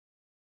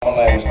My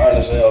name is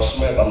Ernest L.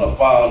 Smith. I'm the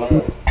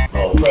founder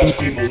of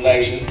Oppressed People's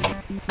Nation.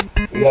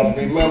 We have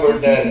to remember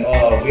that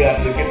we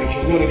have to get the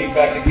community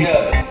back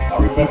together. I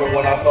remember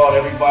when I thought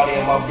everybody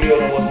in my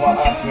building was my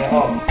auntie and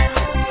uncle.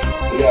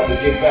 We have to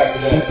get back to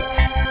that.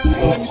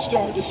 Let me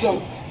start this off.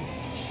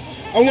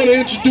 I want to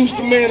introduce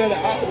the man of the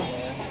hour.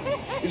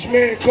 This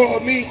man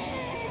called me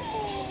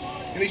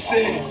and he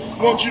said,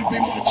 I want you to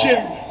be my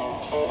chairman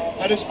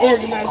of this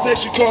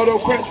organization called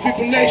Oppressed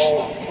People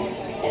Nation.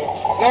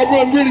 I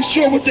wasn't really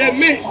sure what that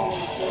meant,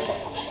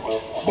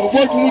 but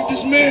working with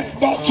this man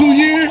for about 2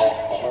 years,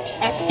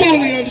 I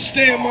fully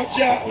understand my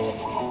job.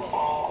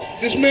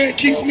 This man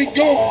keeps me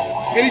going.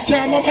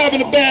 Anytime I'm having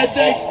a bad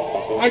day,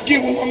 I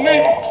get with my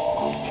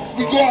man.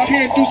 We go out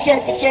here and do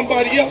something for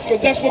somebody else,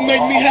 because that's what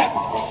makes me happy.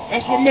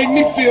 That's what makes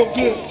me feel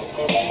good.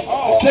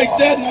 I take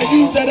that and I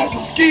use that as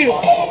a skill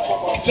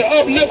to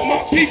uplift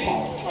my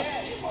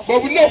people.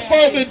 But with no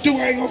further ado,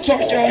 I ain't gonna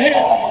talk y'all head.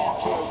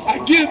 I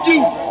give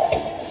you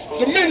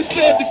the Minister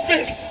of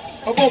Defense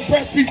of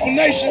Oppressed People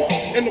Nation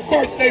and the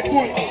birthday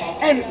boy,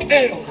 Ernest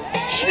L.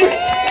 Smith.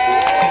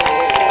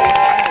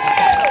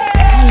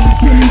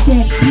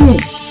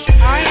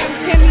 I am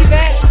Kimmy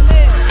Bat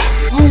Smith.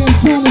 I am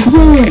Thomas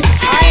Wood.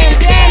 I am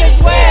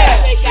Janice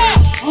Webb.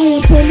 I am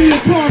Talia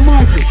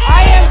Carmichael.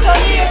 I am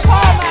Talia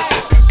Carmichael.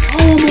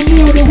 I am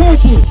Emil the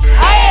Hunter.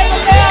 I am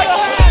Emil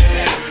the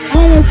Hunter.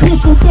 I am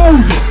Crystal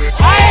Dozier.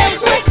 I am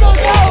Crystal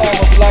Dozier. I'm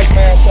a black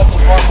man such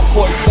as Martin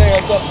Court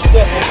stands up to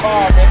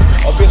self-empowerment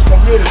of his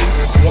community.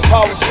 The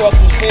power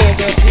structure stands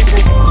at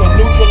people to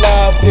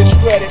neutralize,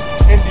 discredit,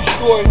 and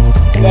destroy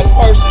that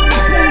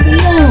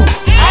person.